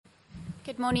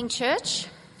Good morning, church.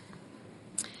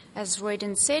 As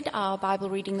Roydon said, our Bible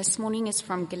reading this morning is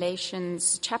from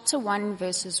Galatians chapter 1,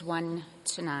 verses 1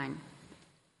 to 9.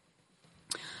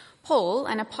 Paul,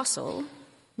 an apostle,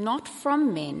 not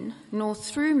from men, nor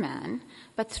through man,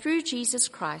 but through Jesus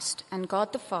Christ and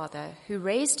God the Father, who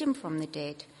raised him from the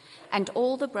dead, and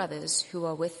all the brothers who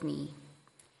are with me.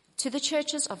 To the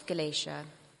churches of Galatia,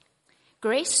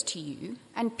 grace to you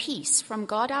and peace from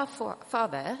God our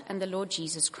Father and the Lord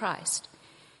Jesus Christ,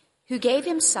 who gave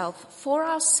himself for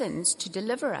our sins to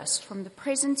deliver us from the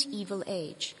present evil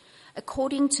age,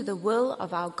 according to the will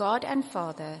of our God and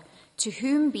Father, to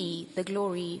whom be the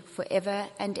glory forever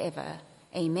and ever.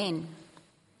 Amen.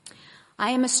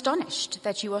 I am astonished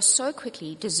that you are so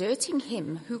quickly deserting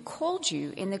him who called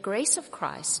you in the grace of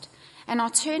Christ and are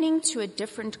turning to a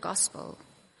different gospel.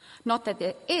 Not that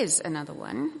there is another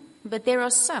one, but there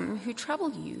are some who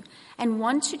trouble you and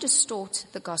want to distort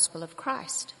the gospel of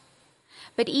Christ.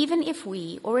 But even if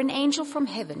we or an angel from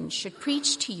heaven should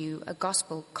preach to you a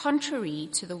gospel contrary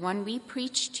to the one we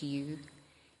preach to you,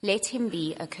 let him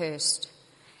be accursed.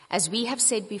 As we have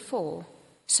said before,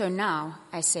 so now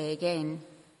I say again,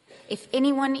 if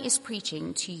anyone is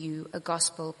preaching to you a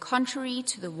gospel contrary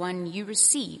to the one you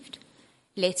received,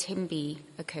 let him be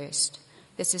accursed.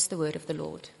 This is the word of the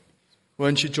Lord.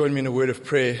 Won't you join me in a word of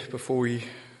prayer before we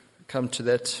come to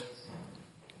that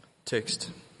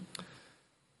text?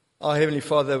 Our Heavenly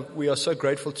Father, we are so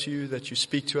grateful to you that you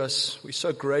speak to us. We're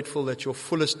so grateful that your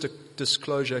fullest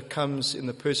disclosure comes in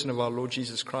the person of our Lord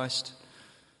Jesus Christ.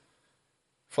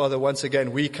 Father, once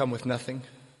again, we come with nothing.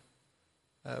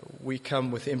 We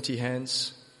come with empty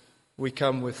hands. We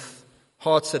come with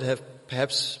hearts that have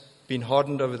perhaps been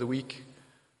hardened over the week.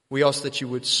 We ask that you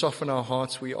would soften our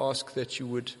hearts. We ask that you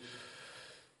would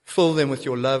fill them with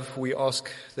your love. We ask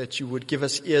that you would give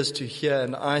us ears to hear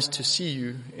and eyes to see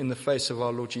you in the face of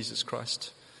our Lord Jesus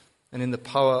Christ and in the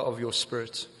power of your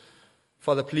Spirit.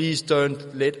 Father, please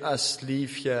don't let us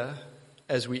leave here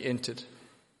as we entered.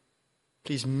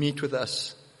 Please meet with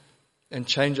us and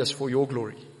change us for your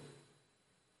glory.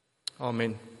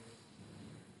 Amen.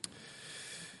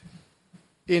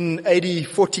 In AD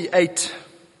 48,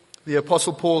 the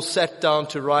Apostle Paul sat down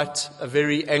to write a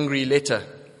very angry letter.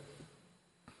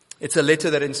 It's a letter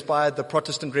that inspired the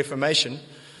Protestant Reformation,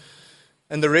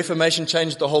 and the Reformation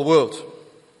changed the whole world.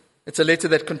 It's a letter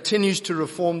that continues to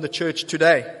reform the church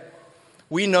today.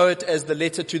 We know it as the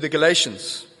letter to the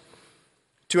Galatians.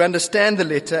 To understand the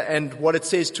letter and what it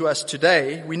says to us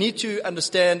today, we need to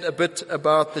understand a bit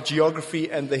about the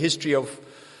geography and the history of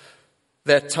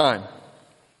that time.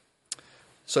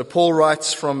 So Paul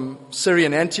writes from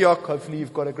Syrian Antioch. Hopefully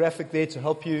you've got a graphic there to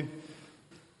help you.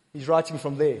 He's writing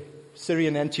from there.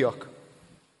 Syrian Antioch,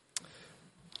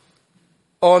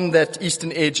 on that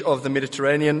eastern edge of the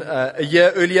Mediterranean. A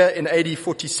year earlier, in AD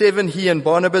 47, he and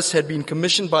Barnabas had been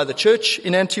commissioned by the church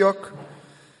in Antioch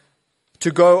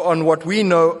to go on what we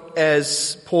know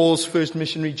as Paul's first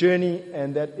missionary journey,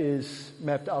 and that is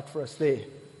mapped out for us there.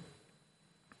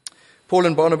 Paul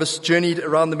and Barnabas journeyed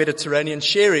around the Mediterranean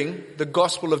sharing the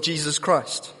gospel of Jesus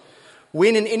Christ.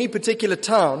 When in any particular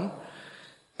town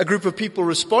a group of people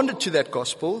responded to that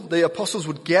gospel, the apostles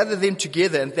would gather them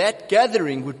together, and that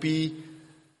gathering would be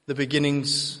the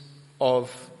beginnings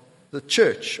of the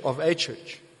church, of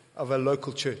a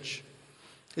local church.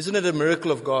 Isn't it a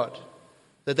miracle of God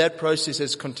that that process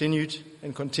has continued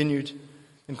and continued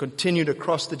and continued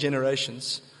across the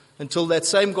generations until that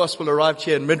same gospel arrived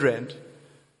here in Midrand,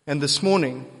 and this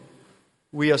morning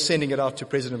we are sending it out to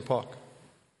President Park.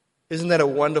 Isn't that a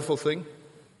wonderful thing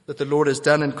that the Lord has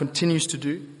done and continues to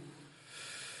do?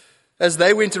 As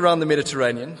they went around the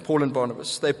Mediterranean, Paul and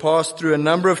Barnabas, they passed through a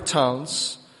number of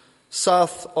towns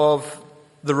south of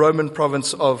the Roman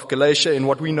province of Galatia in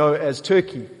what we know as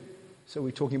Turkey. So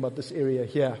we're talking about this area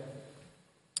here.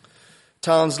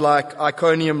 Towns like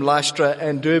Iconium, Lystra,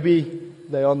 and Derbe,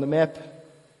 they're on the map,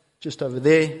 just over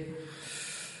there.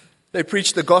 They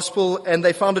preached the gospel and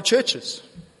they founded churches.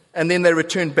 And then they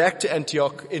returned back to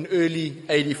Antioch in early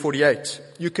AD 48.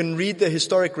 You can read the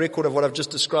historic record of what I've just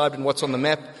described and what's on the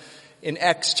map in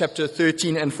Acts chapter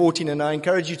 13 and 14, and I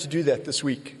encourage you to do that this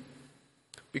week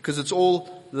because it's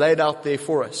all laid out there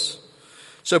for us.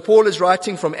 So Paul is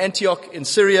writing from Antioch in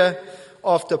Syria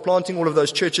after planting all of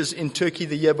those churches in Turkey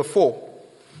the year before.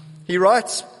 He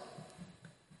writes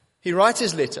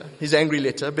his letter, his angry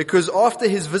letter, because after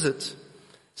his visit,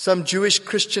 some Jewish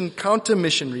Christian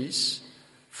counter-missionaries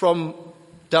from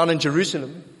down in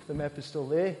Jerusalem, the map is still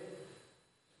there.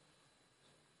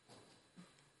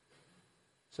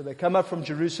 So they come up from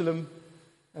Jerusalem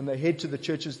and they head to the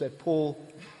churches that Paul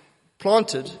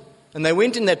planted, and they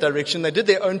went in that direction. They did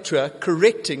their own tour,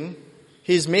 correcting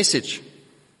his message.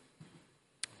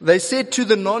 They said to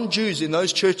the non-Jews in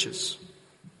those churches,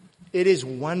 "It is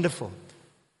wonderful.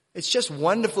 It's just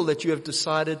wonderful that you have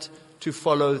decided to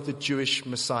follow the Jewish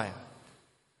Messiah.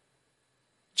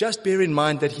 Just bear in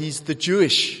mind that he's the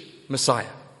Jewish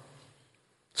Messiah.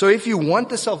 So if you want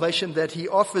the salvation that he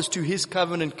offers to his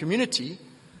covenant community,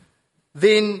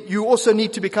 then you also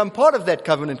need to become part of that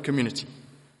covenant community.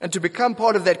 And to become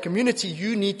part of that community,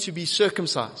 you need to be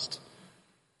circumcised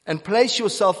and place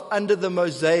yourself under the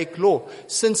Mosaic law,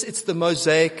 since it's the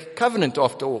Mosaic covenant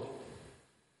after all.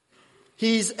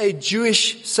 He's a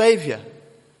Jewish Savior,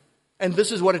 and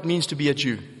this is what it means to be a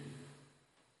Jew.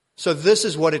 So this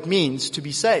is what it means to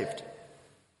be saved."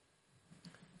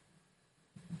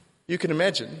 You can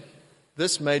imagine,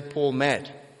 this made Paul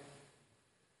mad.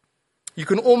 You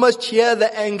can almost hear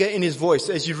the anger in his voice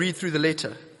as you read through the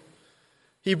letter.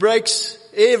 He breaks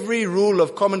every rule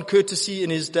of common courtesy in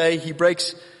his day. He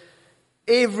breaks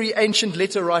every ancient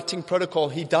letter writing protocol.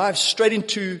 He dives straight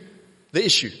into the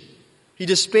issue. He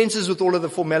dispenses with all of the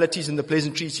formalities and the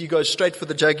pleasantries. He goes straight for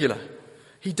the jugular.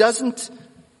 He doesn't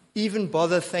even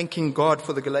bother thanking God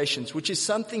for the Galatians, which is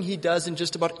something he does in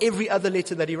just about every other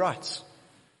letter that he writes.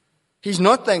 He's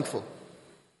not thankful.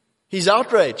 He's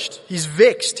outraged. He's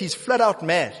vexed. He's flat out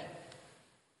mad.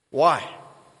 Why?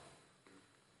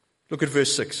 Look at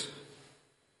verse 6.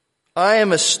 "I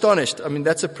am astonished." I mean,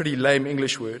 that's a pretty lame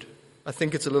English word. I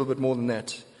think it's a little bit more than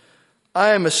that.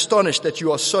 "I am astonished that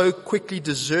you are so quickly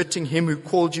deserting him who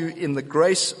called you in the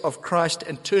grace of Christ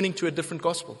and turning to a different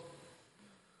gospel."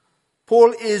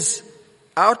 Paul is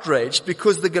outraged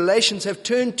because the Galatians have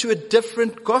turned to a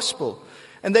different gospel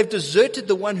and they've deserted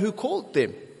the one who called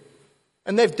them.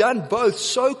 And they've done both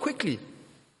so quickly,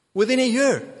 within a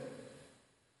year.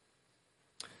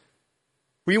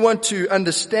 We want to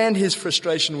understand his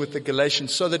frustration with the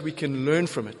Galatians so that we can learn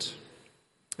from it.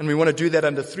 And we want to do that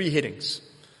under three headings: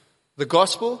 the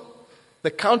gospel,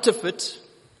 the counterfeit,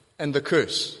 and the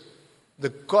curse. The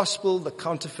gospel, the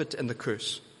counterfeit, and the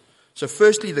curse. So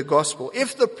firstly, the gospel.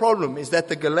 If the problem is that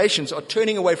the Galatians are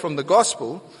turning away from the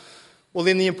gospel, well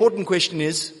then the important question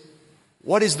is,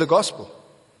 what is the gospel?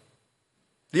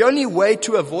 The only way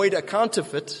to avoid a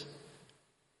counterfeit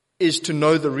is to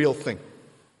know the real thing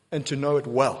and to know it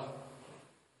well.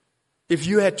 If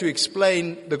you had to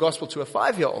explain the gospel to a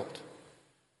 5-year-old,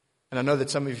 and I know that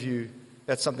some of you,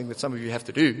 that's something that some of you have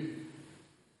to do,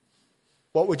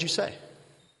 what would you say? Have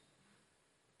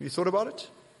you thought about it?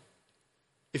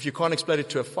 If you can't explain it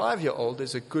to a 5-year-old,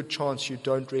 there's a good chance you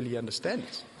don't really understand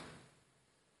it.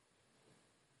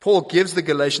 Paul gives the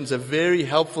Galatians a very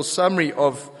helpful summary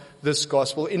of this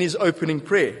gospel in his opening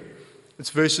prayer. It's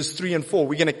verses 3 and 4.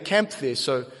 We're going to camp there,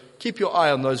 so keep your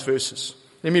eye on those verses.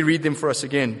 Let me read them for us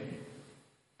again.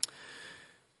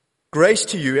 "Grace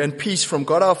to you and peace from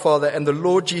God our Father and the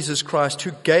Lord Jesus Christ,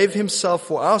 who gave himself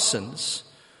for our sins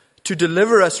to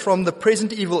deliver us from the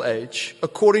present evil age,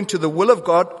 according to the will of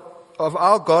God, of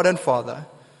our God and Father,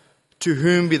 to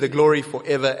whom be the glory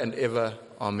forever and ever.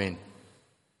 Amen."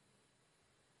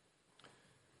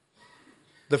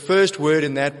 The first word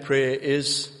in that prayer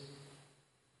is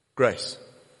grace.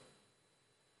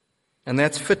 And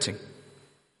that's fitting,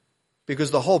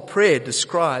 because the whole prayer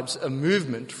describes a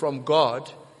movement from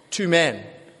God to man.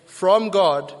 From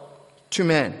God to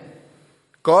man.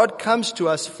 God comes to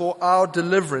us for our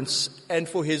deliverance and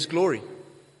for his glory.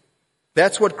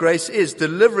 That's what grace is.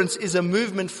 Deliverance is a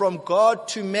movement from God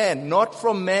to man, not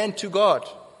from man to God.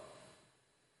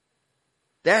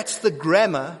 That's the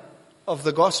grammar of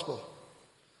the gospel.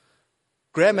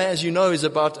 Grammar, as you know, is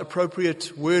about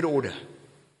appropriate word order.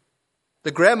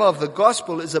 The grammar of the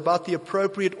gospel is about the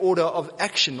appropriate order of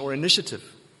action or initiative.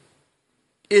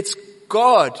 It's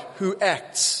God who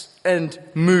acts and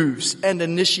moves and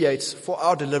initiates for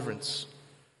our deliverance.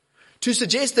 To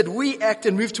suggest that we act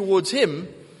and move towards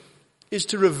him is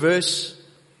to reverse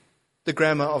the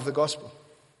grammar of the gospel.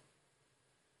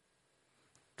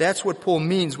 That's what Paul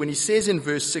means when he says in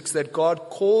verse 6 that God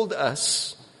called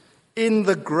us in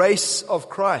the grace of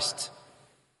Christ.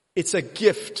 It's a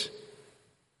gift.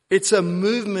 It's a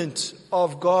movement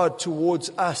of God towards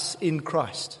us in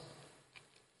Christ.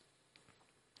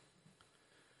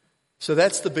 So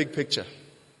that's the big picture.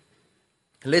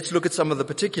 Let's look at some of the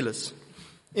particulars.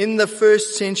 In the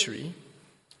first century,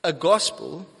 a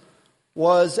gospel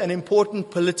was an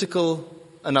important political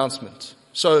announcement.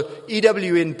 So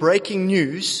EWN, breaking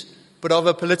news, but of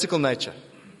a political nature.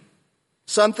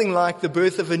 Something like the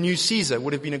birth of a new Caesar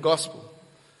would have been a gospel.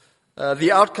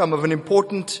 The outcome of an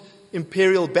important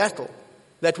imperial battle,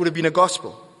 that would have been a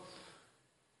gospel.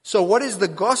 So what is the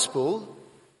gospel?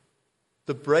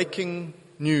 The breaking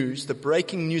news, the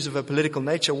breaking news of a political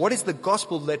nature, what is the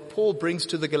gospel that Paul brings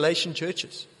to the Galatian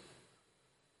churches?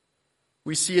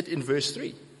 We see it in verse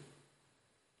 3.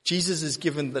 Jesus is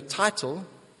given the title.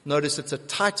 Notice it's a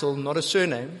title, not a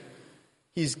surname.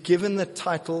 He's given the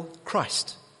title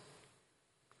Christ.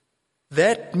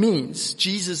 That means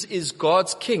Jesus is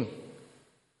God's king.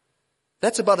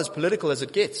 That's about as political as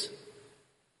it gets.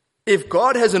 If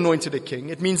God has anointed a king,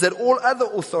 it means that all other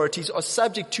authorities are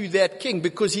subject to that king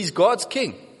because he's God's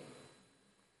king.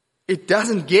 It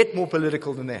doesn't get more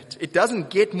political than that. It doesn't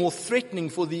get more threatening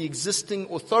for the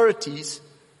existing authorities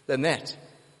than that.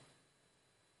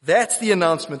 That's the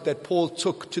announcement that Paul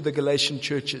took to the Galatian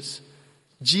churches.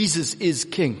 Jesus is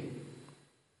king.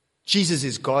 Jesus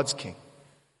is God's king.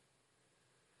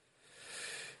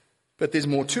 But there's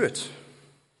more to it.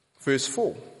 Verse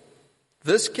 4.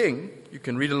 This king, you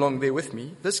can read along there with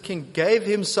me, this king gave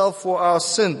himself for our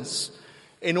sins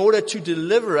in order to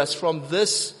deliver us from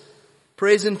this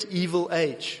present evil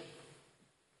age.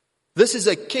 This is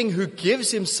a king who gives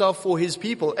himself for his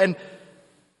people. And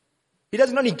he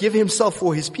doesn't only give himself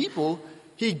for his people,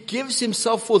 he gives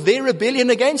himself for their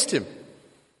rebellion against him.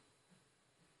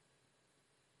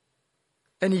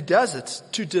 And he does it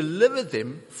to deliver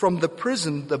them from the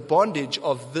prison, the bondage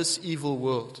of this evil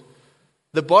world.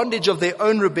 The bondage of their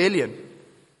own rebellion.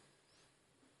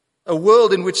 A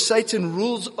world in which Satan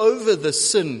rules over the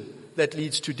sin that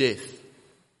leads to death.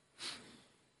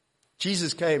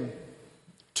 Jesus came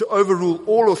to overrule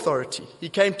all authority. He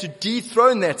came to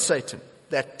dethrone that Satan,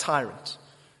 that tyrant,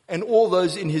 and all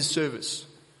those in his service.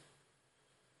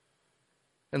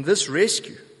 And this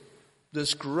rescue,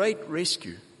 this great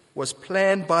rescue, was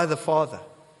planned by the Father.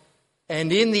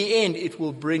 And in the end, it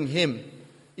will bring him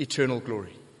eternal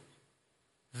glory.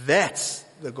 That's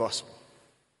the gospel.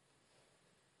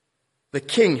 The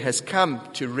king has come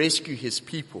to rescue his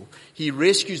people. He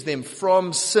rescues them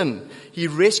from sin. He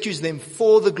rescues them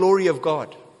for the glory of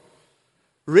God.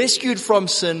 Rescued from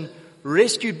sin,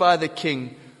 rescued by the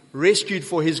king, rescued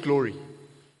for his glory.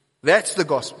 That's the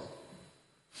gospel.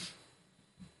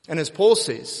 And as Paul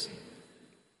says,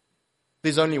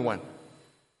 there's only one.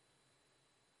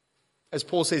 As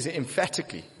Paul says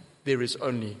emphatically, there is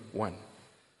only one.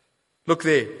 Look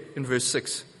there in verse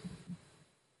 6.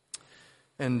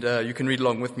 And you can read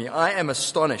along with me. I am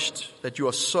astonished that you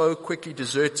are so quickly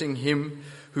deserting him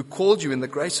who called you in the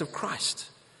grace of Christ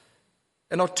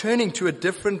and are turning to a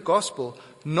different gospel.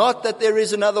 Not that there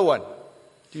is another one.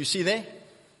 Do you see there?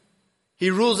 He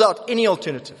rules out any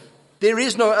alternative. There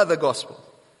is no other gospel.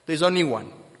 There's only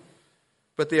one.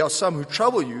 But there are some who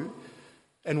trouble you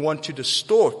and want to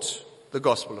distort the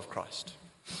gospel of Christ.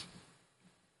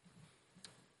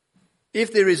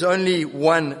 If there is only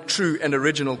one true and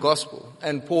original gospel,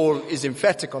 and Paul is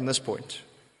emphatic on this point,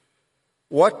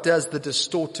 what does the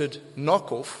distorted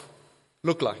knockoff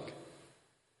look like?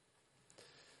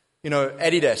 You know,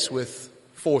 Adidas with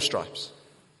 4 stripes.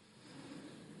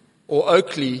 Or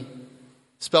Oakley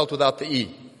spelt without the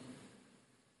E.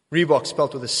 Reebok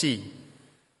spelt with a C.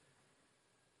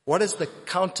 What does the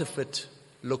counterfeit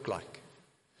look like?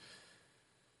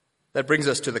 That brings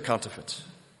us to the counterfeit.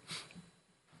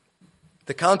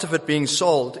 The counterfeit being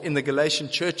sold in the Galatian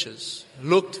churches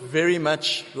looked very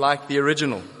much like the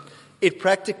original. It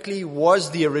practically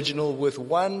was the original with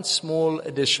one small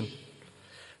addition.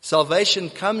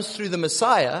 Salvation comes through the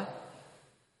Messiah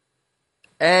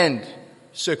and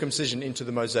circumcision into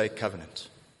the Mosaic covenant.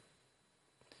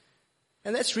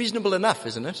 And that's reasonable enough,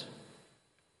 isn't it?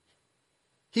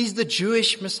 He's the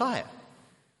Jewish Messiah.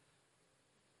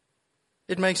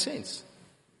 It makes sense.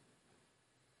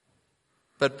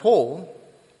 But Paul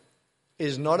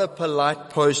is not a polite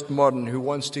postmodern who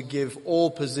wants to give all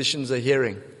positions a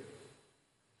hearing,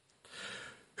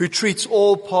 who treats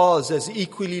all paths as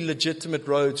equally legitimate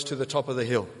roads to the top of the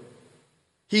hill.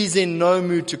 He's in no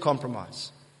mood to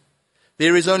compromise.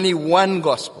 There is only one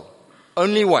gospel,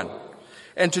 only one.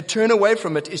 And to turn away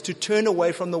from it is to turn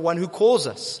away from the one who calls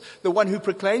us, the one who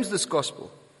proclaims this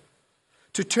gospel.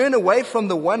 To turn away from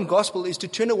the one gospel is to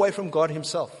turn away from God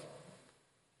himself.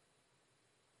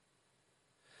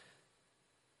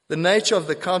 The nature of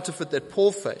the counterfeit that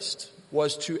Paul faced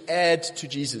was to add to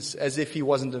Jesus as if he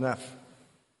wasn't enough.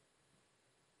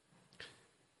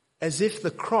 As if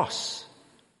the cross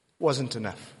wasn't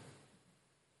enough.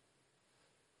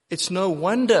 It's no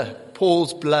wonder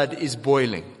Paul's blood is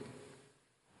boiling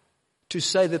to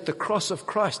say that the cross of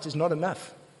Christ is not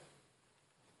enough.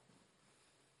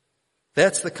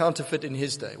 That's the counterfeit in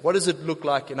his day. What does it look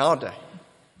like in our day?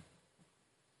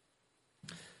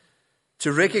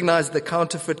 To recognize the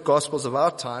counterfeit gospels of our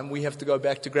time, we have to go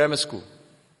back to grammar school.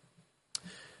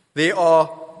 There are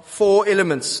 4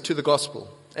 elements to the gospel,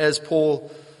 as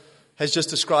Paul has just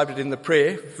described it in the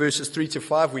prayer, verses 3 to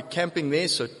 5. We're camping there,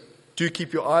 so do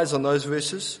keep your eyes on those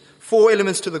verses. 4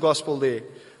 elements to the gospel there.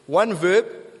 1 verb,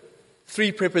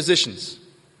 3 prepositions.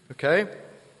 Okay?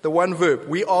 The 1 verb.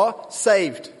 We are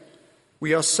saved.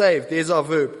 We are saved. There's our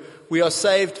verb. We are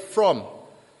saved from.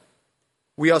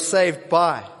 We are saved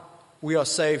by. We are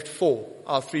saved for.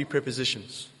 Our 3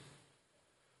 prepositions.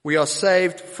 We are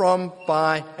saved from,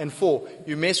 by, and for.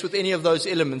 You mess with any of those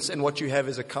elements and what you have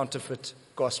is a counterfeit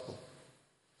gospel.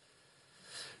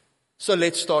 So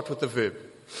let's start with the verb.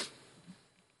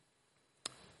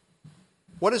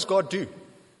 What does God do?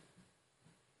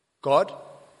 God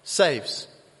saves.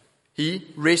 He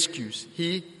rescues.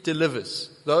 He delivers.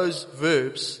 Those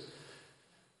verbs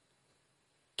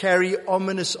carry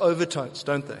ominous overtones,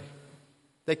 don't they?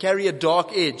 They carry a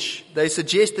dark edge. They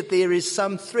suggest that there is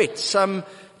some threat, some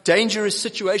dangerous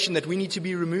situation that we need to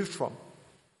be removed from.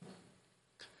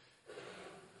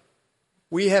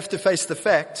 We have to face the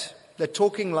fact that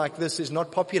talking like this is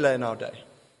not popular in our day.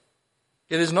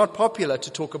 It is not popular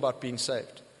to talk about being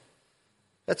saved.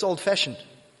 That's old-fashioned.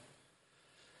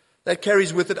 That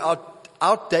carries with it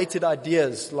outdated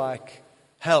ideas like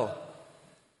hell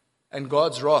and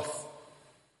God's wrath.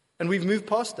 And we've moved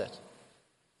past that.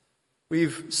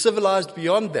 We've civilized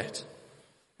beyond that.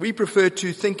 We prefer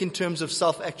to think in terms of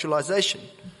self-actualization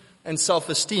and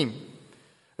self-esteem.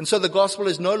 And so the gospel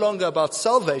is no longer about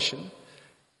salvation,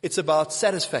 it's about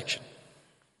satisfaction.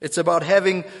 It's about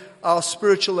having our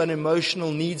spiritual and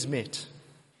emotional needs met.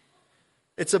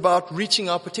 It's about reaching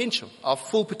our potential, our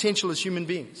full potential as human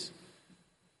beings.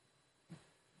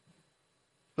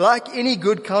 Like any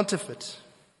good counterfeit,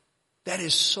 that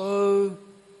is so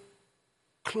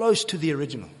close to the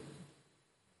original.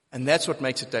 And that's what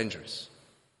makes it dangerous.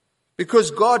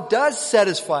 Because God does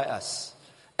satisfy us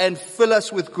and fill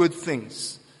us with good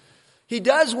things. He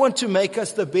does want to make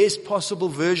us the best possible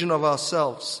version of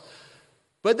ourselves.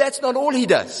 But that's not all He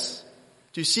does.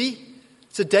 Do you see?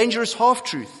 It's a dangerous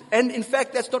half-truth. And in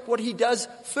fact, that's not what He does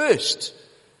first.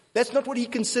 That's not what He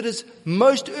considers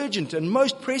most urgent and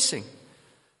most pressing.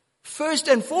 First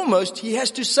and foremost, He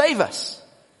has to save us.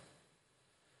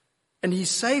 And He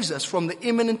saves us from the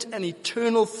imminent and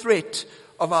eternal threat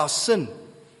of our sin.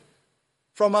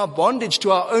 From our bondage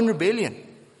to our own rebellion.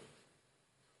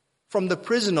 From the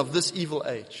prison of this evil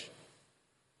age.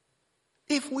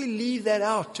 If we leave that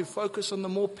out to focus on the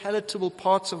more palatable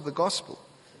parts of the gospel,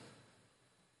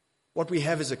 what we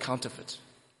have is a counterfeit.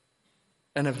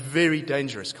 And a very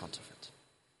dangerous counterfeit.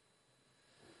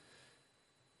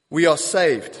 We are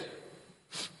saved.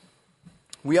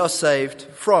 We are saved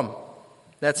from.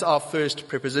 That's our first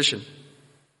preposition.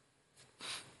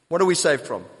 What are we saved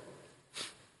from?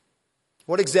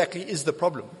 What exactly is the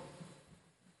problem?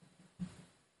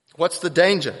 What's the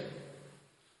danger?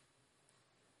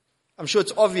 I'm sure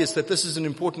it's obvious that this is an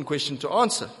important question to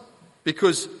answer,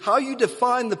 because how you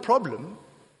define the problem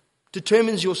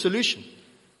determines your solution.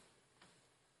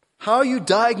 How you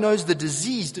diagnose the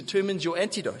disease determines your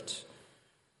antidote.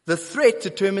 The threat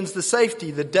determines the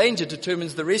safety. The danger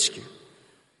determines the rescue.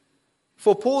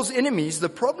 For Paul's enemies, the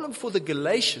problem for the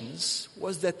Galatians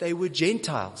was that they were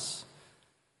Gentiles.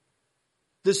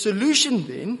 The solution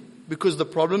then, because the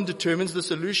problem determines the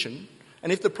solution,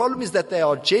 and if the problem is that they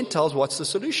are Gentiles, what's the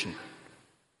solution?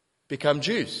 Become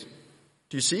Jews.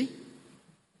 Do you see?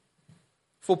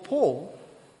 For Paul,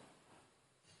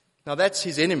 now that's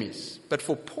his enemies, but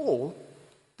for Paul,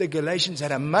 the Galatians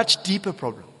had a much deeper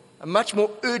problem, a much more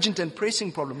urgent and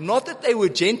pressing problem. Not that they were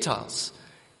Gentiles,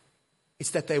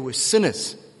 it's that they were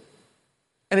sinners.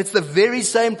 And it's the very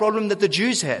same problem that the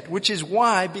Jews had, which is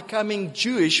why becoming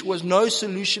Jewish was no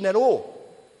solution at all.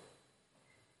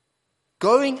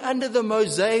 Going under the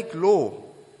Mosaic law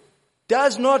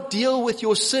does not deal with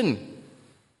your sin.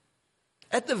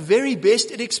 At the very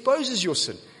best, it exposes your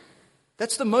sin.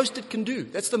 That's the most it can do.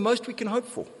 That's the most we can hope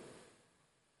for.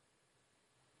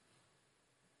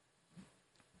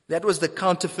 That was the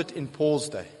counterfeit in Paul's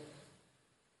day.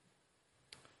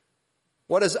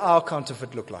 What does our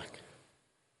counterfeit look like?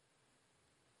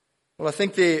 Well, I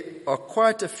think there are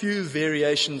quite a few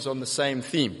variations on the same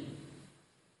theme.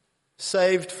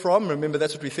 Saved from, remember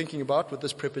that's what we're thinking about with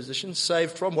this preposition.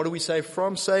 Saved from, what do we save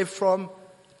from? Saved from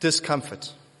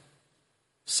discomfort.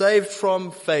 Saved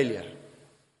from failure.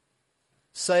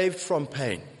 Saved from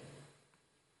pain.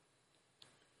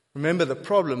 Remember, the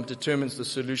problem determines the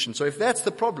solution. So if that's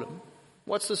the problem,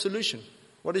 what's the solution?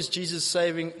 What is Jesus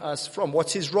saving us from?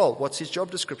 What's His role? What's His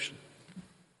job description?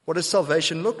 What does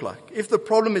salvation look like? If the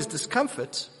problem is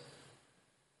discomfort,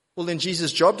 well then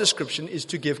Jesus' job description is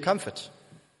to give comfort.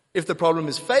 If the problem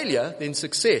is failure, then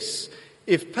success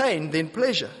If pain, then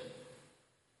pleasure.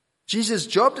 Jesus'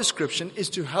 job description is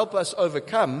to help us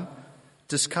overcome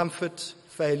discomfort,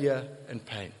 failure, and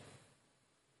pain.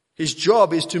 His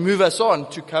job is to move us on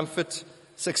to comfort,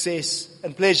 success,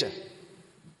 and pleasure.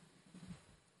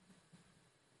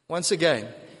 Once again,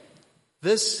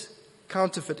 this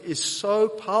counterfeit is so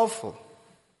powerful.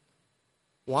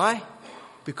 Why?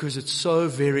 Because it's so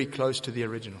very close to the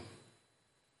original.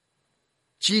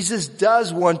 Jesus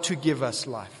does want to give us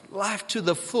life. Life to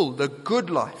the full, the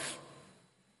good life.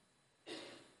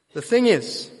 The thing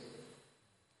is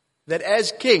that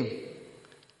as king,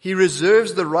 he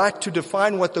reserves the right to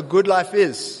define what the good life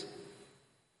is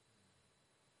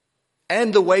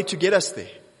and the way to get us there.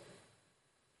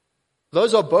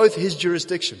 Those are both his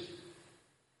jurisdiction.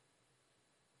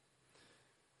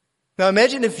 Now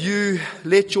imagine if you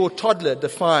let your toddler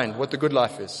define what the good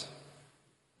life is.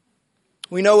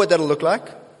 We know what that'll look like.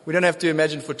 We don't have to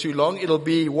imagine for too long. It'll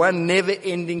be one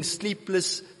never-ending,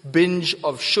 sleepless binge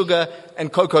of sugar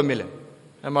and cocoa melon.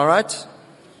 Am I right?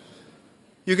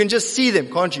 You can just see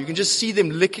them, can't you? You can just see them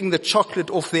licking the chocolate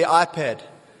off their iPad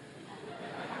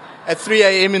at 3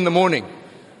 a.m. in the morning.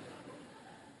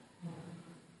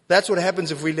 That's what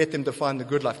happens if we let them define the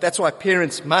good life. That's why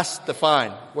parents must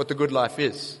define what the good life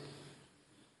is.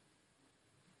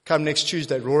 Come next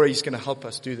Tuesday, Rory's going to help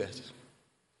us do that.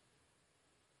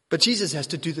 But Jesus has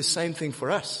to do the same thing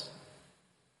for us.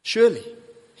 Surely,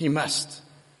 he must.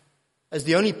 As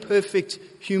the only perfect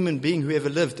human being who ever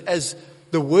lived, as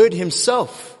the Word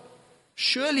himself,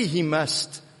 surely he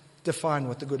must define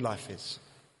what the good life is.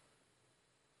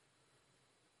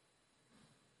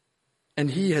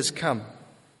 And he has come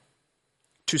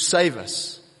to save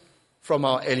us from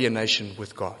our alienation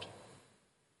with God.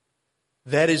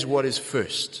 That is what is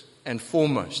first and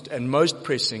foremost and most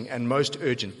pressing and most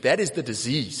urgent. That is the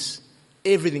disease.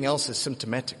 Everything else is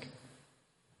symptomatic.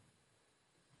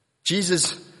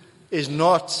 Jesus is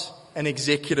not an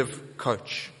executive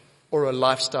coach or a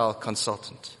lifestyle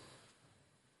consultant.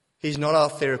 He's not our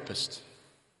therapist.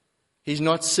 He's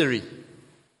not Siri.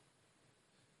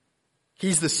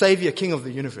 He's the Savior, King of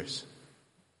the universe.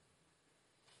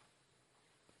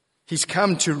 He's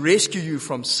come to rescue you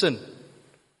from sin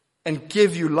and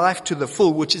give you life to the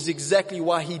full, which is exactly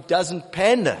why he doesn't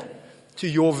pander to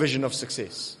your vision of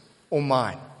success or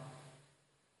mine,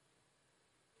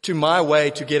 to my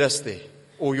way to get us there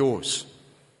or yours.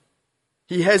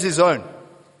 He has his own,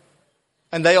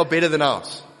 and they are better than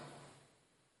ours.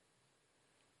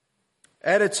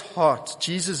 At its heart,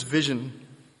 Jesus' vision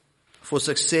for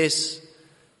success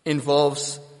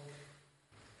involves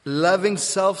loving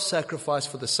self-sacrifice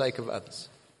for the sake of others.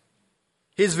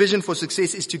 His vision for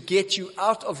success is to get you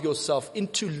out of yourself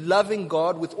into loving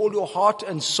God with all your heart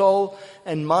and soul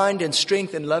and mind and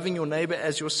strength and loving your neighbor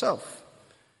as yourself.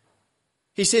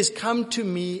 He says, come to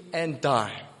me and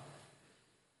die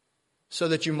so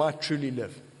that you might truly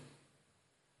live.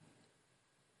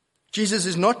 Jesus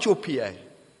is not your PA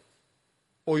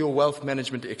or your wealth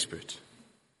management expert.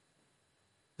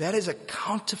 That is a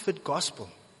counterfeit gospel.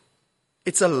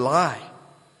 It's a lie.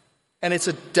 And it's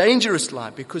a dangerous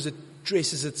lie because it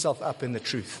dresses itself up in the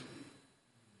truth.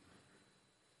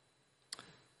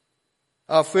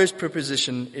 Our first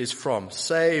preposition is from,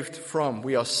 saved from.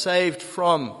 We are saved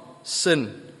from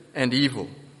sin and evil.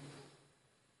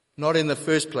 Not in the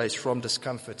first place from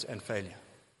discomfort and failure.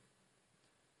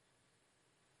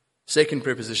 Second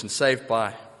preposition, saved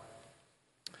by.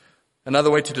 Another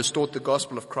way to distort the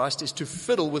gospel of Christ is to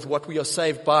fiddle with what we are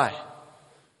saved by.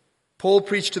 Paul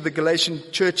preached to the Galatian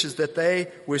churches that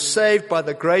they were saved by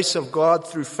the grace of God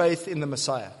through faith in the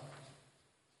Messiah.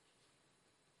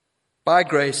 By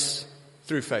grace,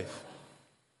 through faith.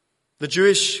 The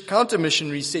Jewish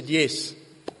counter-missionaries said, yes,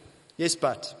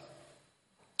 but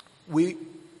we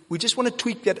just want to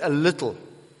tweak that a little.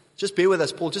 Just bear with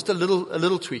us, Paul, just a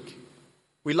little tweak.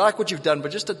 We like what you've done,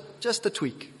 but just a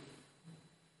tweak.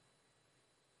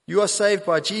 You are saved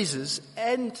by Jesus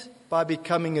and by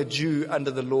becoming a Jew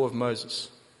under the law of Moses.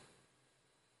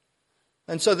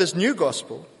 And so this new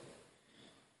gospel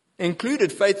included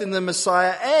faith in the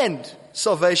Messiah and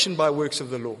salvation by works of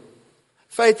the law.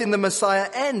 Faith in the Messiah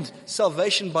and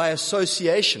salvation by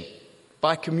association,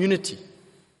 by community.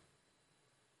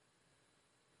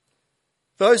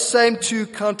 Those same two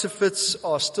counterfeits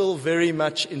are still very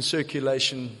much in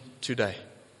circulation today.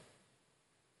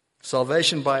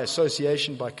 Salvation by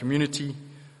association, by community,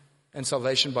 and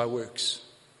salvation by works.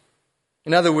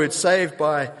 In other words, saved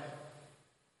by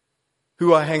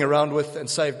who I hang around with and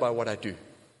saved by what I do.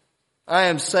 I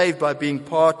am saved by being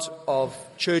part of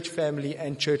church family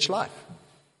and church life.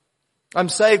 I'm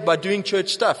saved by doing church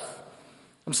stuff.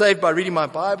 I'm saved by reading my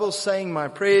Bible, saying my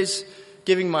prayers,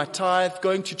 giving my tithe,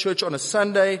 going to church on a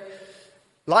Sunday,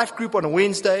 life group on a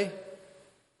Wednesday.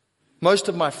 Most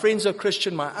of my friends are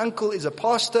Christian. My uncle is a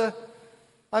pastor.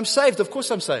 I'm saved. Of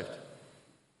course I'm saved.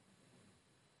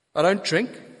 I don't drink.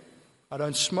 I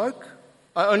don't smoke.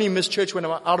 I only miss church when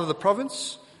I'm out of the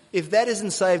province. If that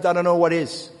isn't saved, I don't know what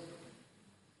is.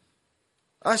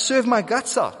 I serve my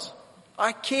guts out.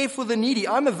 I care for the needy.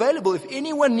 I'm available. If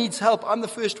anyone needs help, I'm the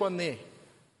first one there.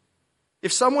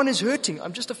 If someone is hurting,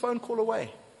 I'm just a phone call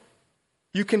away.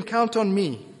 You can count on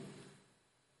me.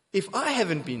 If I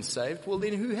haven't been saved, well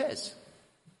then who has?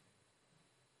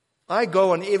 I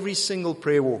go on every single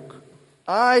prayer walk.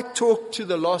 I talk to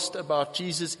the lost about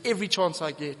Jesus every chance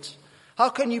I get. How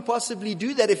can you possibly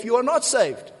do that if you are not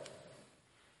saved?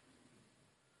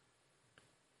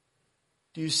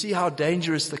 Do you see how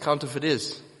dangerous the counterfeit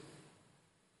is?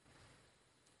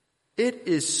 It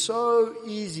is so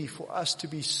easy for us to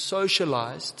be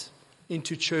socialized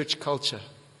into church culture.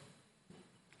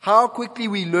 How quickly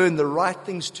we learn the right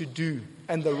things to do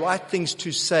and the right things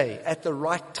to say at the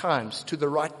right times to the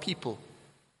right people.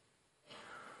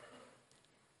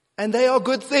 And they are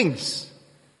good things.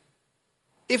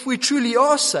 If we truly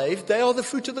are saved, they are the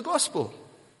fruit of the gospel.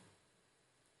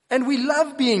 And we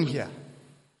love being here.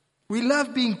 We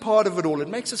love being part of it all. It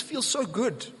makes us feel so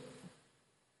good.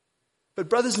 But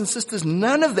brothers and sisters,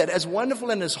 none of that, as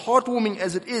wonderful and as heartwarming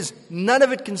as it is, none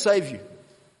of it can save you.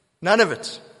 None of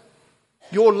it.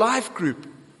 Your life group,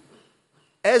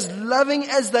 as loving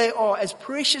as they are, as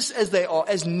precious as they are,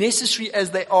 as necessary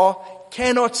as they are,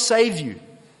 cannot save you.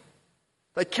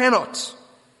 They cannot.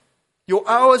 Your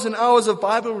hours and hours of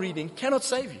Bible reading cannot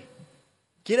save you.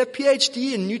 Get a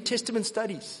PhD in New Testament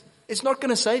studies. It's not going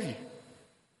to save you.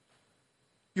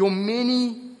 Your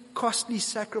many costly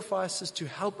sacrifices to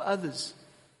help others,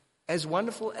 as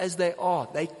wonderful as they are,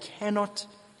 they cannot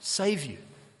save you.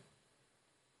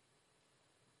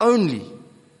 Only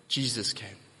Jesus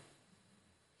can.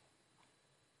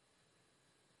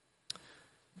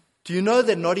 Do you know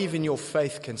that not even your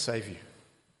faith can save you?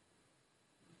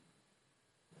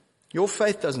 Your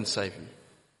faith doesn't save you.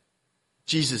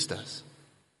 Jesus does.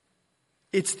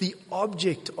 It's the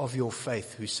object of your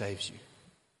faith who saves you.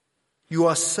 You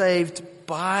are saved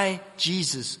by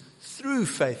Jesus through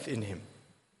faith in Him.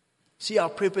 See, our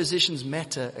prepositions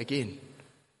matter again.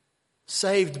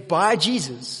 Saved by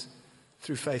Jesus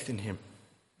through faith in Him.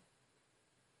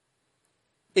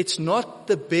 It's not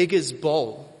the beggar's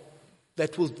bowl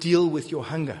that will deal with your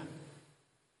hunger.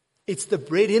 It's the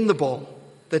bread in the bowl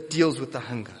that deals with the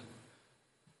hunger.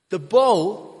 The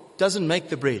bowl doesn't make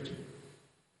the bread.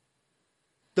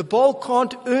 The bowl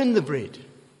can't earn the bread.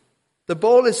 The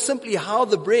bowl is simply how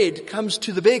the bread comes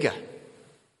to the beggar.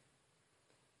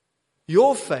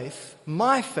 Your faith,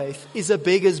 my faith, is a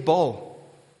beggar's bowl.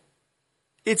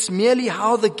 It's merely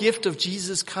how the gift of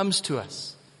Jesus comes to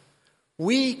us.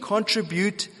 We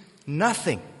contribute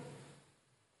nothing.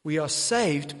 We are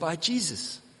saved by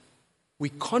Jesus. We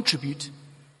contribute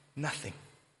nothing.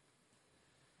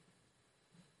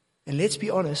 And let's be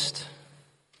honest,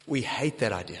 we hate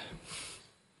that idea.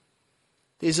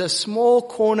 There's a small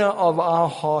corner of our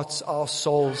hearts, our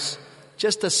souls,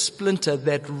 just a splinter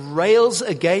that rails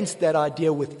against that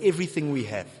idea with everything we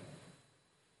have.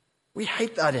 We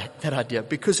hate that idea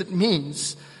because it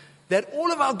means that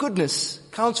all of our goodness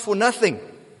counts for nothing.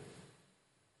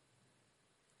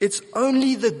 It's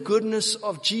only the goodness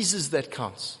of Jesus that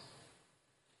counts.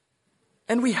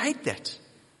 And we hate that.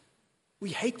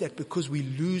 We hate that because we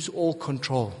lose all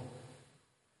control.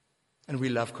 And we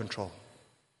love control.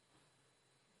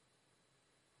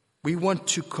 We want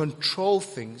to control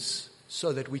things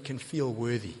so that we can feel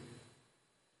worthy.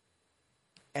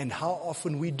 And how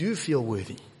often we do feel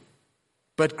worthy.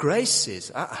 But grace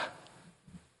says,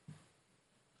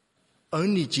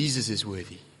 only Jesus is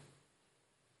worthy.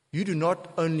 You do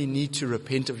not only need to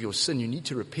repent of your sin, you need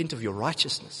to repent of your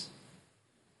righteousness.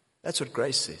 That's what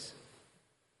grace says.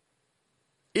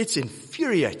 It's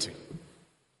infuriating,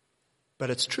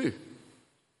 but it's true.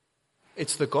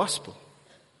 It's the gospel.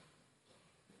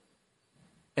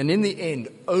 And in the end,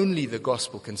 only the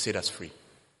gospel can set us free.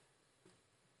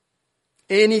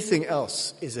 Anything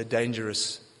else is a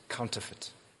dangerous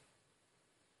counterfeit.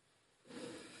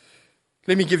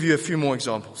 Let me give you a few more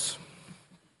examples.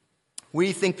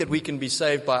 We think that we can be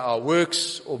saved by our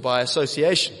works or by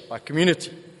association, by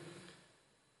community.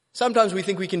 Sometimes we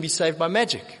think we can be saved by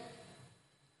magic.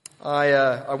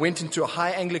 I went into a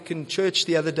high Anglican church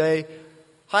the other day.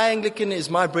 High Anglican is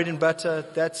my bread and butter.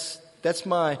 That's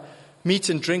my meat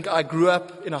and drink. I grew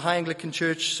up in a high Anglican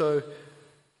church, so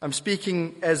I'm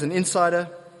speaking as an insider.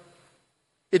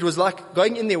 It was like,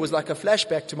 going in there was like a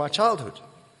flashback to my childhood.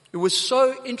 It was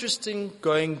so interesting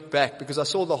going back because I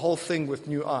saw the whole thing with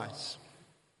new eyes.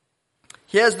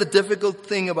 Here's the difficult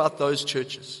thing about those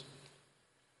churches.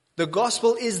 The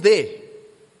gospel is there.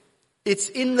 It's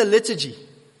in the liturgy.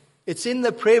 It's in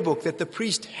the prayer book that the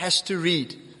priest has to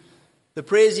read. The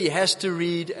prayers he has to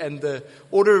read and the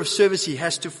order of service he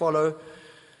has to follow.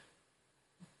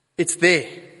 It's there.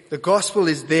 The gospel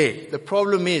is there. The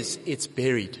problem is it's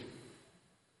buried.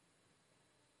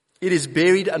 It is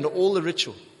buried under all the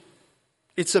ritual.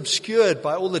 It's obscured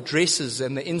by all the dresses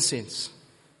and the incense.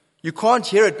 You can't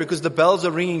hear it because the bells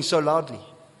are ringing so loudly.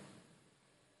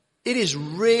 It is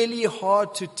really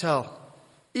hard to tell,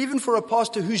 even for a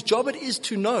pastor whose job it is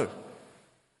to know.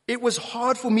 It was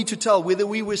hard for me to tell whether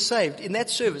we were saved. In that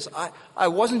service, I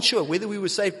wasn't sure whether we were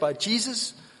saved by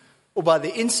Jesus or by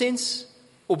the incense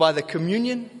or by the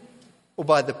communion or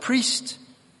by the priest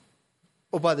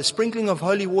or by the sprinkling of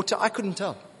holy water. I couldn't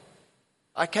tell.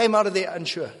 I came out of there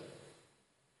unsure.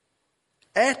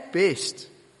 At best,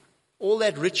 all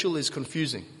that ritual is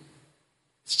confusing.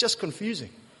 It's just confusing.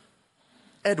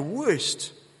 At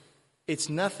worst, it's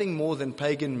nothing more than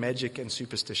pagan magic and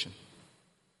superstition.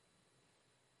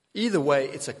 Either way,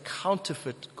 it's a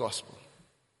counterfeit gospel.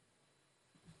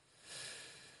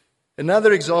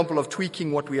 Another example of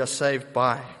tweaking what we are saved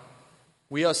by.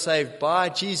 We are saved by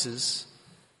Jesus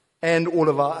and all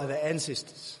of our other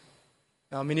ancestors.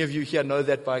 Now, many of you here know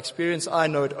that by experience. I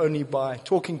know it only by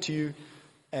talking to you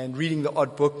and reading the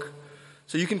odd book.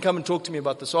 So you can come and talk to me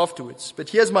about this afterwards. But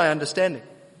here's my understanding.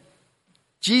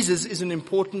 Jesus is an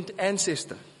important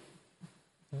ancestor.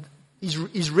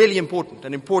 He's really important,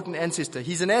 an important ancestor.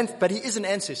 But he is an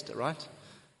ancestor, right?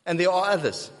 And there are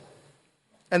others.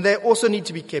 And they also need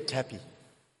to be kept happy.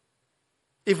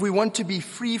 If we want to be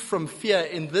free from fear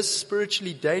in this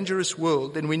spiritually dangerous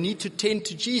world, then we need to tend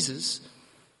to Jesus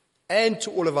and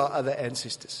to all of our other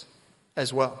ancestors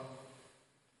as well.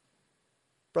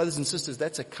 Brothers and sisters,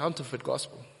 that's a counterfeit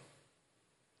gospel.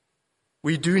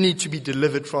 We do need to be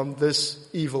delivered from this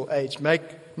evil age. Make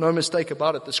no mistake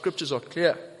about it. The scriptures are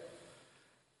clear.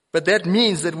 But that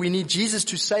means that we need Jesus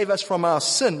to save us from our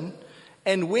sin.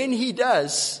 And when he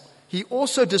does, he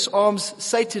also disarms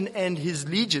Satan and his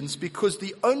legions, because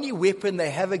the only weapon they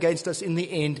have against us in the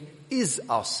end is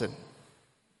our sin.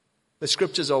 The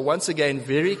scriptures are once again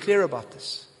very clear about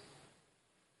this.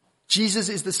 Jesus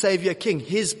is the Savior King.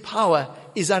 His power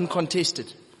is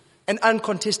uncontested and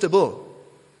uncontestable.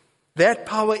 That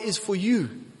power is for you.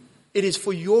 It is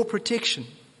for your protection.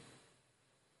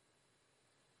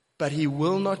 But he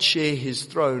will not share his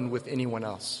throne with anyone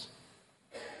else.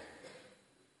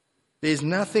 There's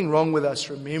nothing wrong with us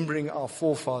remembering our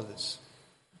forefathers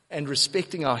and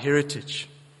respecting our heritage.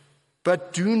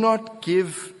 But do not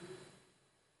give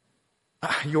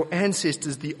your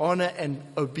ancestors the honor and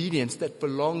obedience that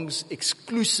belongs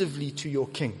exclusively to your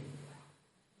king.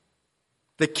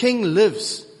 The king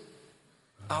lives.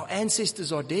 Our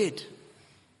ancestors are dead.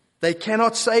 They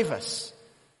cannot save us.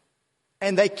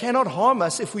 And they cannot harm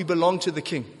us if we belong to the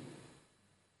king.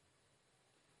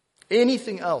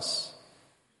 Anything else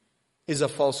is a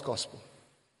false gospel.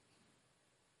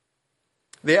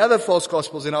 There are other false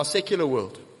gospels in our secular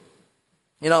world.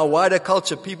 In our wider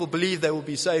culture, people believe they will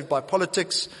be saved by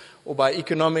politics or by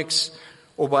economics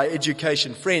or by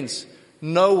education. Friends,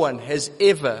 no one has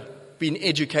ever been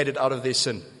educated out of their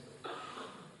sin.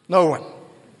 No one.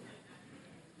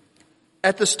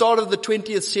 At the start of the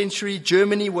 20th century,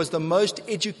 Germany was the most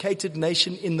educated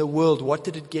nation in the world. What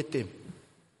did it get them?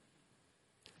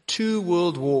 2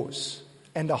 world wars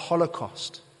and a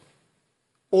Holocaust.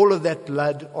 All of that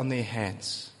blood on their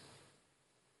hands.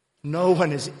 No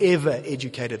one is ever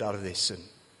educated out of their sin.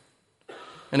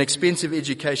 An expensive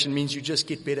education means you just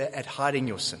get better at hiding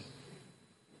your sin,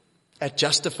 at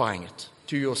justifying it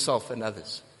to yourself and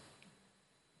others.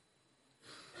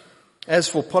 As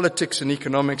for politics and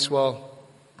economics, well,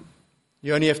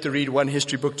 you only have to read one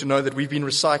history book to know that we've been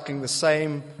recycling the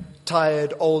same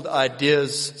tired old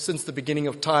ideas since the beginning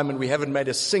of time, and we haven't made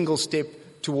a single step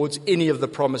towards any of the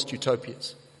promised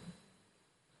utopias.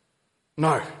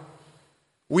 No.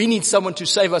 We need someone to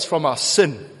save us from our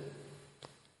sin.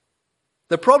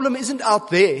 The problem isn't out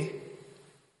there.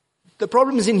 The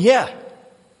problem is in here.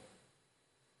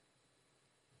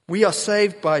 We are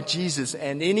saved by Jesus,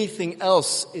 and anything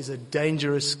else is a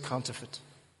dangerous counterfeit.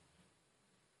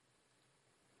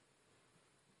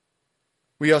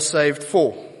 We are saved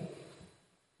for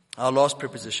our last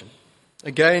preposition.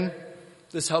 Again,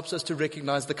 this helps us to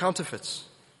recognize the counterfeits.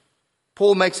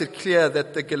 Paul makes it clear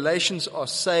that the Galatians are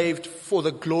saved for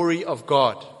the glory of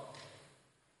God.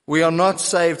 We are not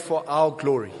saved for our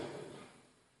glory.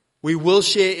 We will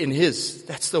share in His.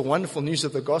 That's the wonderful news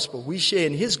of the gospel. We share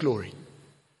in His glory.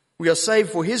 We are saved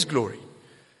for His glory.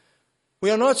 We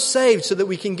are not saved so that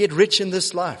we can get rich in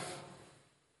this life.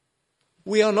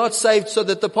 We are not saved so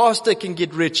that the pastor can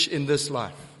get rich in this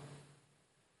life.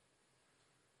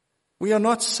 We are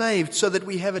not saved so that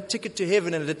we have a ticket to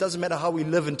heaven and it doesn't matter how we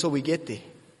live until we get there.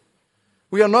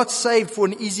 We are not saved for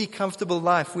an easy, comfortable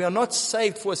life. We are not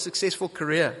saved for a successful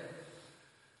career.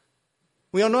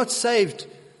 We are not saved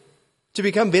to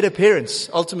become better parents,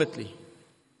 ultimately.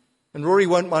 And Rory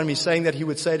won't mind me saying that, he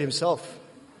would say it himself.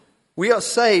 We are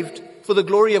saved for the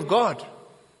glory of God.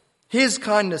 His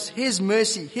kindness, His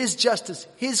mercy, His justice,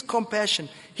 His compassion,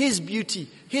 His beauty,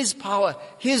 His power,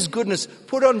 His goodness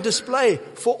put on display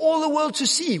for all the world to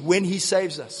see when He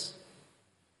saves us.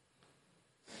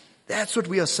 That's what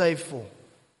we are saved for.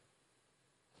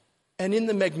 And in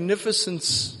the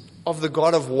magnificence of the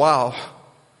God of wow,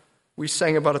 we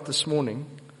sang about it this morning,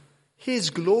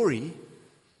 His glory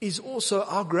is also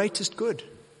our greatest good.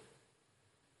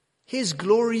 His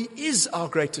glory is our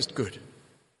greatest good.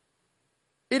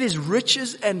 It is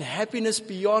riches and happiness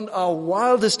beyond our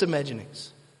wildest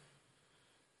imaginings.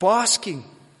 Basking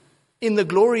in the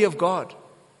glory of God.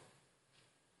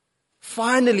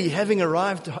 Finally having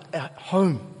arrived at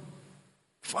home.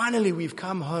 Finally we've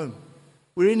come home.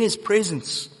 We're in His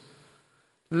presence.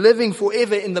 Living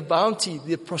forever in the bounty,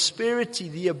 the prosperity,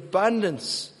 the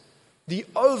abundance, the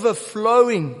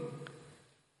overflowing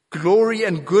glory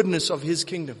and goodness of His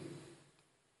kingdom.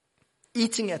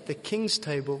 Eating at the King's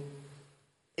table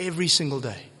every single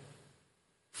day,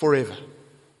 forever.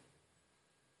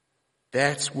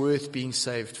 That's worth being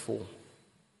saved for.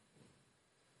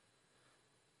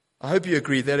 I hope you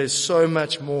agree that is so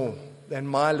much more than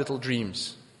my little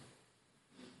dreams,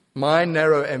 my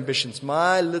narrow ambitions,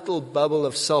 my little bubble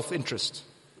of self-interest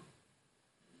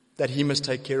that He must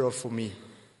take care of for me.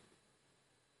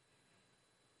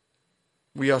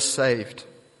 We are saved.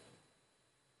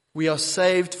 We are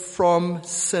saved from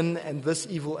sin and this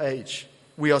evil age.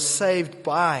 We are saved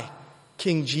by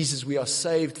King Jesus. We are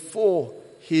saved for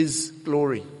His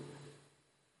glory.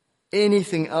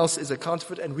 Anything else is a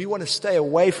counterfeit, and we want to stay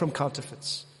away from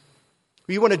counterfeits.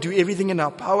 We want to do everything in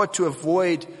our power to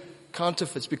avoid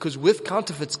counterfeits, because with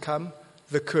counterfeits come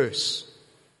the curse.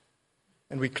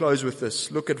 And we close with this.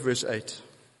 Look at verse 8.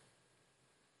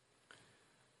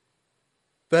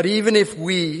 But even if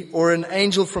we or an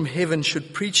angel from heaven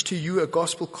should preach to you a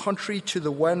gospel contrary to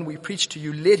the one we preach to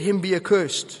you, let him be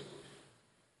accursed.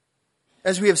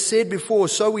 As we have said before,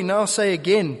 so we now say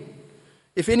again,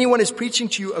 if anyone is preaching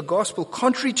to you a gospel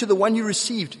contrary to the one you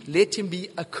received, let him be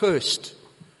accursed.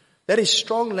 That is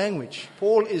strong language.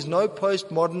 Paul is no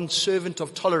postmodern servant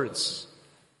of tolerance.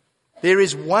 There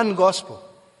is one gospel.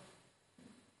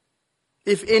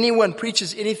 If anyone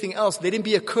preaches anything else, let him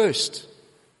be accursed.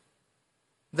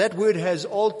 That word has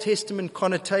Old Testament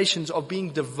connotations of being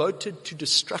devoted to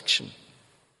destruction.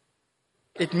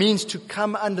 It means to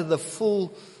come under the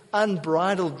full,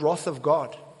 unbridled wrath of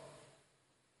God.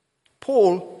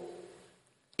 Paul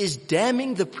is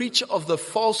damning the preacher of the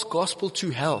false gospel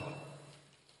to hell.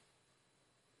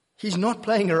 He's not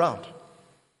playing around.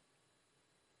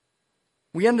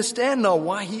 We understand now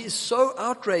why he is so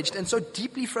outraged and so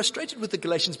deeply frustrated with the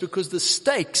Galatians, because the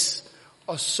stakes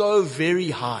are so very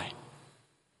high.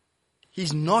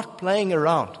 He's not playing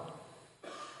around.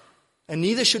 And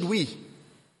neither should we.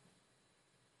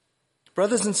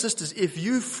 Brothers and sisters, if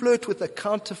you flirt with a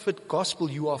counterfeit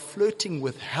gospel, you are flirting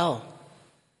with hell.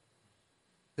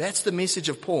 That's the message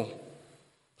of Paul.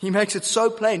 He makes it so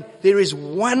plain. There is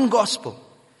one gospel.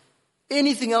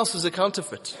 Anything else is a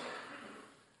counterfeit.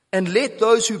 And let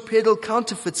those who peddle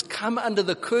counterfeits come under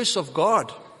the curse of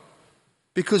God,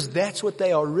 because that's what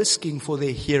they are risking for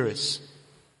their hearers.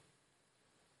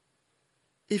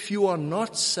 If you are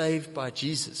not saved by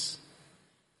Jesus,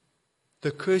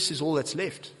 the curse is all that's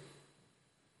left.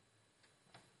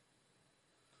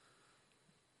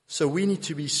 So we need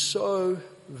to be so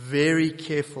very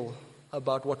careful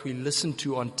about what we listen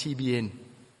to on TBN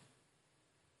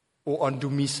or on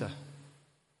Dumisa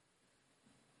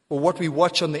or what we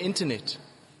watch on the internet.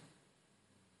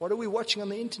 What are we watching on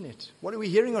the internet? What are we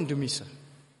hearing on Dumisa?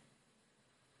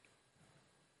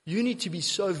 You need to be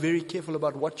so very careful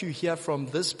about what you hear from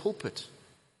this pulpit.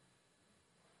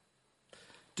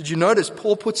 Did you notice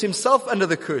Paul puts himself under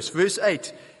the curse? Verse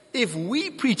 8, if we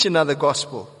preach another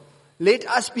gospel, let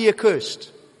us be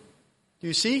accursed. Do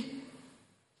you see?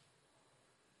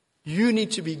 You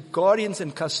need to be guardians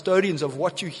and custodians of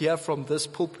what you hear from this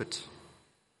pulpit.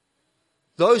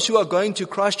 Those who are going to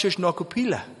Christchurch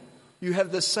Nakupila, you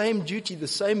have the same duty, the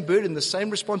same burden, the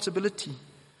same responsibility.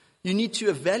 You need to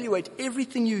evaluate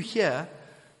everything you hear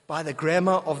by the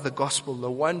grammar of the gospel,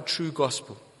 the one true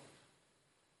gospel.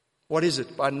 What is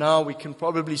it? By now we can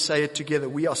probably say it together.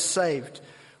 We are saved.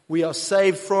 We are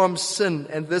saved from sin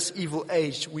and this evil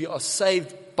age. We are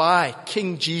saved by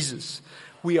King Jesus.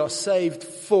 We are saved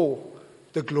for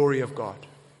the glory of God.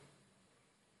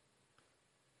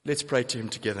 Let's pray to Him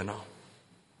together now.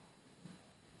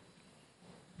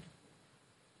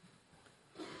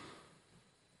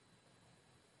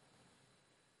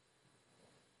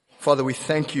 Father, we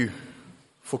thank You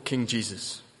for King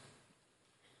Jesus,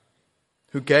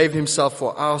 who gave Himself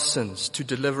for our sins to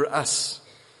deliver us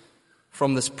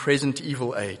from this present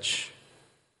evil age,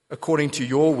 according to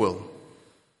Your will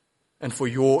and for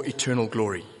Your eternal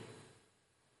glory.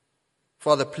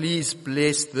 Father, please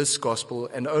bless this gospel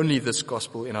and only this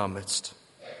gospel in our midst.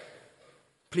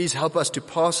 Please help us to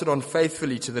pass it on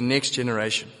faithfully to the next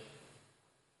generation.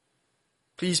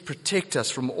 Please protect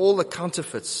us from all the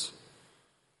counterfeits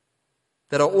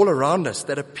that are all around us,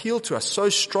 that appeal to us so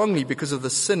strongly because of the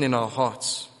sin in our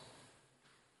hearts.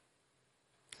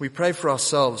 We pray for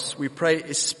ourselves. We pray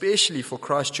especially for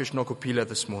Christ Church Nokopila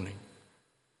this morning.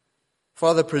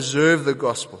 Father, preserve the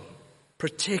gospel,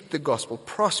 protect the gospel,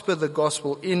 prosper the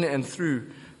gospel in and through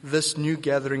this new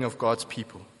gathering of God's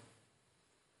people.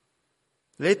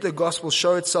 Let the gospel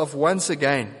show itself once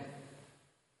again,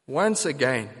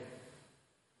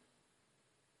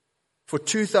 for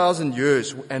 2,000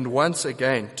 years, and once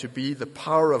again to be the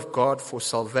power of God for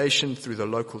salvation through the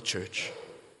local church.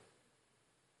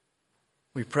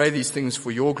 We pray these things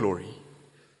for Your glory,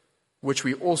 which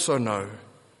we also know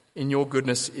in Your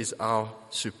goodness is our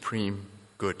supreme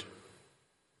good.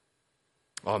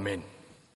 Amen.